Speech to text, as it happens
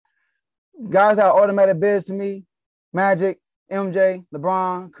Guys that are automatic bids to me: Magic, MJ,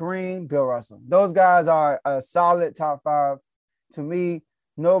 LeBron, Kareem, Bill Russell. Those guys are a solid top five. To me,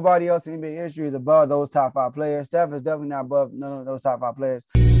 nobody else in NBA history is above those top five players. Steph is definitely not above none of those top five players.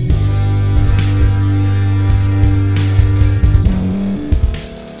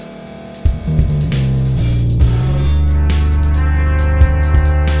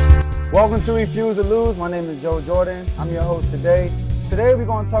 Welcome to Refuse to Lose. My name is Joe Jordan. I'm your host today. Today we're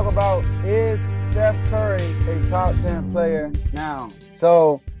going to talk about, is Steph Curry a top 10 player now?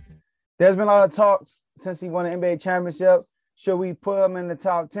 So there's been a lot of talks since he won an NBA championship. Should we put him in the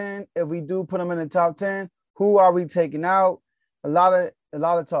top 10? If we do put him in the top 10, who are we taking out? A lot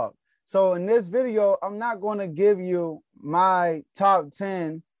of talk. So in this video, I'm not going to give you my top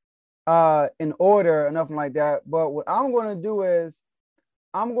 10 in order or nothing like that. But what I'm going to do is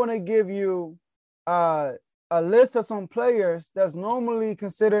I'm going to give you a list of some players that's normally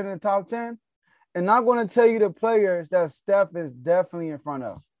considered in the top 10. And I'm going to tell you the players that Steph is definitely in front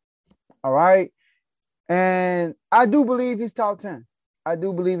of. All right. And I do believe he's top 10. I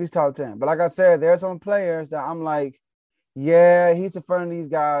do believe he's top 10. But like I said, there are some players that I'm like, yeah, he's in front of these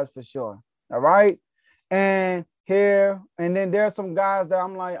guys for sure. All right. And then there are some guys that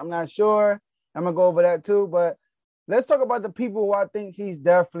I'm like, I'm not sure. I'm going to go over that too. But let's talk about the people who I think he's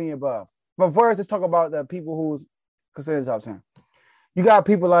definitely above. But first, let's talk about the people who's considered top 10. You got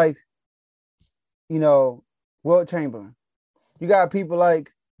people like, Wilt Chamberlain. You got people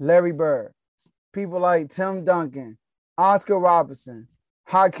like Larry Bird. People like Tim Duncan, Oscar Robertson,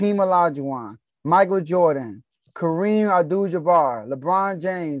 Hakeem Olajuwon, Michael Jordan, Kareem Abdul-Jabbar, LeBron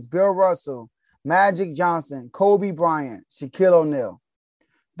James, Bill Russell, Magic Johnson, Kobe Bryant, Shaquille O'Neal.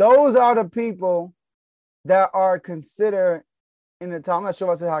 Those are the people that are considered in the top. I'm not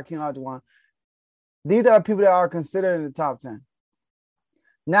sure if I said Hakeem Olajuwon. These are the people that are considered in the top 10.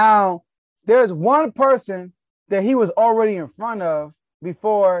 Now, there's one person that he was already in front of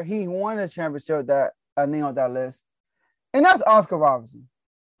before he won the championship that I named on that list, and that's Oscar Robertson.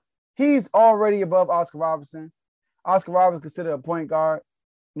 He's already above Oscar Robertson. Oscar Robertson is considered a point guard.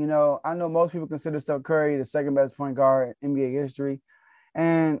 I know most people consider Steph Curry the second best point guard in NBA history.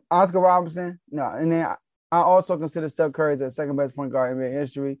 And Oscar Robertson, no. And then I also consider Steph Curry the second best point guard in NBA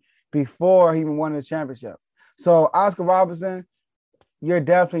history before he even won the championship. So Oscar Robertson, you're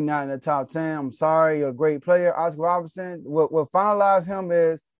definitely not in the top 10. I'm sorry. You're a great player. Oscar Robertson, what finalized him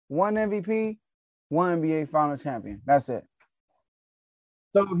is one MVP, one NBA final champion. That's it.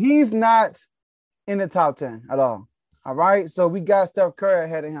 So he's not in the top 10 at all. All right. So we got Steph Curry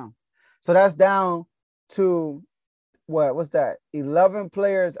ahead of him. So that's down to what's that? 11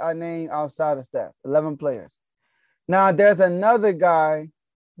 players I named outside of Steph. 11 players. Now there's another guy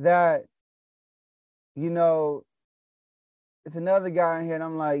that, it's another guy in here, and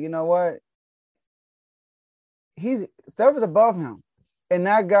I'm like, you know what? Steph is above him. And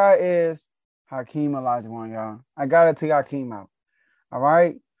that guy is Hakeem Olajuwon, y'all. I gotta take Hakeem out. All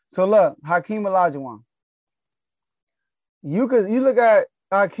right. So look, Hakeem Olajuwon. You look at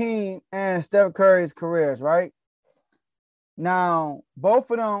Hakeem and Steph Curry's careers, right? Now,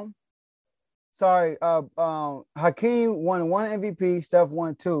 both of them, Hakeem won one MVP, Steph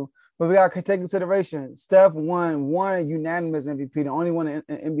won two. But we got to take consideration. Steph won one unanimous MVP, the only one in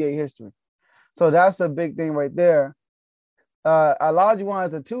NBA history. So that's a big thing right there. Olajuwon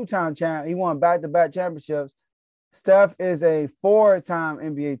is a two-time champ. He won back-to-back championships. Steph is a four-time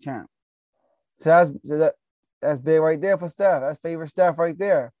NBA champ. So that's big right there for Steph. That's favorite Steph right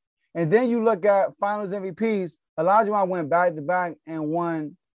there. And then you look at Finals MVPs. Olajuwon went back-to-back and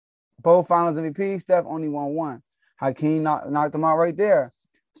won both Finals MVPs. Steph only won one. Hakeem knocked him out right there.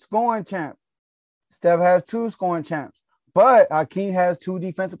 Scoring champ. Steph has two scoring champs. But Hakeem has two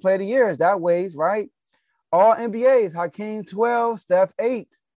Defensive Player of the Years. That weighs, right? All NBAs. Hakeem 12, Steph 8.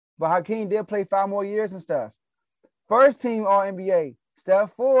 But Hakeem did play 5 more years than Steph. First team All NBA.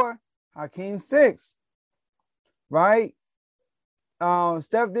 Steph 4, Hakeem 6. Right?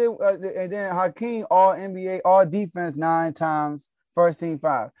 Steph did, and then Hakeem All NBA, All Defense 9 times. First team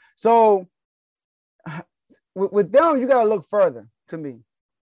 5. So with them, you got to look further to me.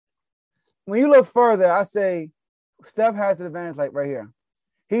 When you look further, I say Steph has the advantage like right here.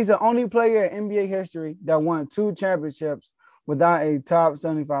 He's the only player in NBA history that won 2 championships without a top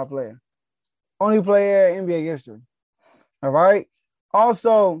 75 player. Only player in NBA history. All right.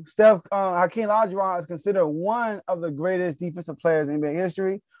 Also, Hakeem Olajuwon is considered one of the greatest defensive players in NBA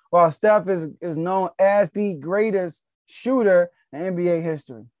history, while Steph is known as the greatest shooter in NBA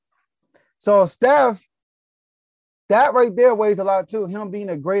history. So Steph, that right there weighs a lot too, him being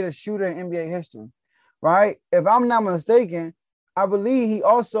the greatest shooter in NBA history, right? If I'm not mistaken, I believe he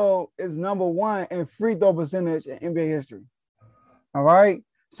also is number one in free throw percentage in NBA history. All right.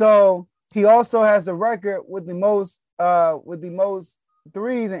 So he also has the record with the most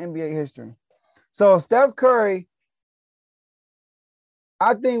threes in NBA history. So Steph Curry,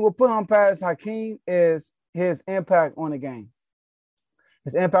 I think what put him past Hakeem is his impact on the game.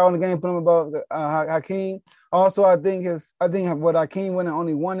 His impact on the game put him above Hakeem. Also, I think what Hakeem winning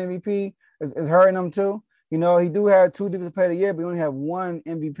only one MVP is hurting him too. You know, he do have 2 defensive player of the year, but he only have 1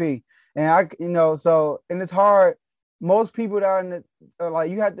 MVP. And and it's hard. Most people that are in the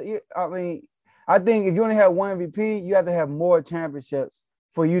like you have to. I mean, I think if you only have 1 MVP, you have to have more championships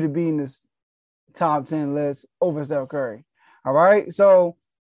for you to be in this top 10 list over Steph Curry. All right, so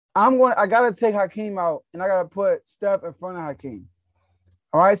I gotta take Hakeem out, and I gotta put Steph in front of Hakeem.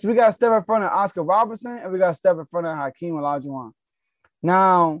 All right, so we got Steph in front of Oscar Robertson, and we got Steph in front of Hakeem Olajuwon.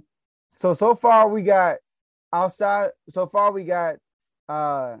 Now, so far we got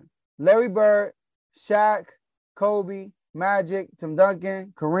Larry Bird, Shaq, Kobe, Magic, Tim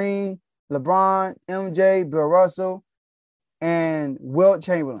Duncan, Kareem, LeBron, MJ, Bill Russell, and Wilt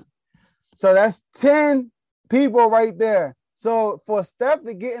Chamberlain. So that's 10 people right there. So for Steph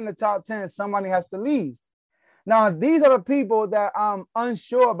to get in the top 10, somebody has to leave. Now, these are the people that I'm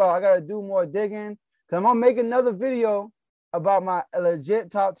unsure about. I got to do more digging because I'm going to make another video about my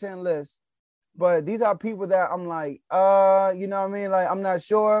legit top 10 list. But these are people that I'm like, you know what I mean? Like, I'm not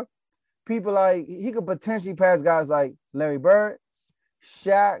sure. People like, he could potentially pass guys like Larry Bird,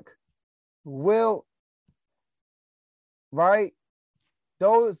 Shaq, Wilt, right?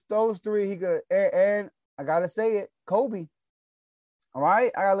 Those 3 he could, and I got to say it, Kobe. All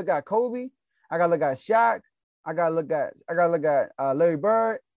right? I got to look at Kobe. I got to look at Shaq. I gotta look at Larry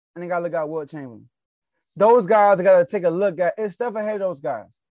Bird, and I gotta look at Wilt Chamberlain. Those guys I gotta take a look at. It's stuff ahead of those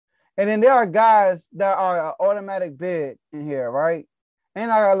guys. And then there are guys that are an automatic bid in here, right?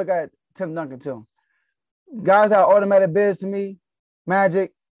 And I gotta look at Tim Duncan too. Guys that are automatic bids to me: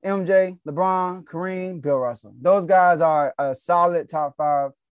 Magic, MJ, LeBron, Kareem, Bill Russell. Those guys are a solid top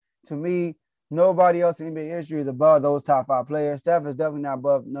 5 to me. Nobody else in NBA history is above those top 5 players. Steph is definitely not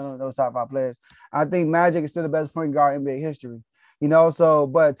above none of those top 5 players. I think Magic is still the best point guard in NBA history. You know,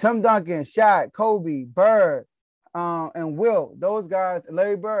 but Tim Duncan, Shaq, Kobe, Bird, and Wilt, those guys,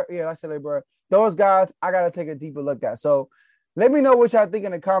 Larry Bird, I said Larry Bird, those guys, I got to take a deeper look at. So let me know what y'all think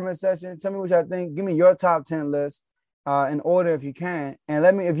in the comment section. Tell me what y'all think. Give me your top 10 list in order if you can. And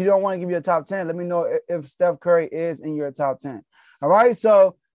if you don't want to give me a top 10, let me know if Steph Curry is in your top 10. All right,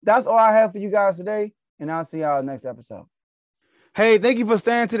 so that's all I have for you guys today, and I'll see y'all next episode. Hey, thank you for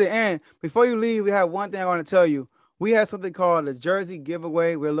staying to the end. Before you leave, we have one thing I want to tell you. We have something called the Jersey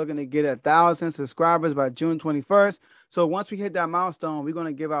Giveaway. We're looking to get 1,000 subscribers by June 21st. So once we hit that milestone, we're going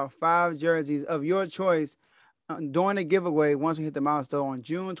to give out 5 jerseys of your choice during the giveaway once we hit the milestone on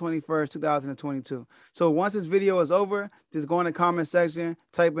June 21st, 2022. So once this video is over, just go in the comment section,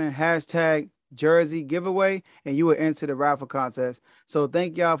 type in hashtag Jersey giveaway, and you will enter the raffle contest. So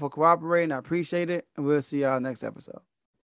thank y'all for cooperating. I appreciate it, and we'll see y'all next episode.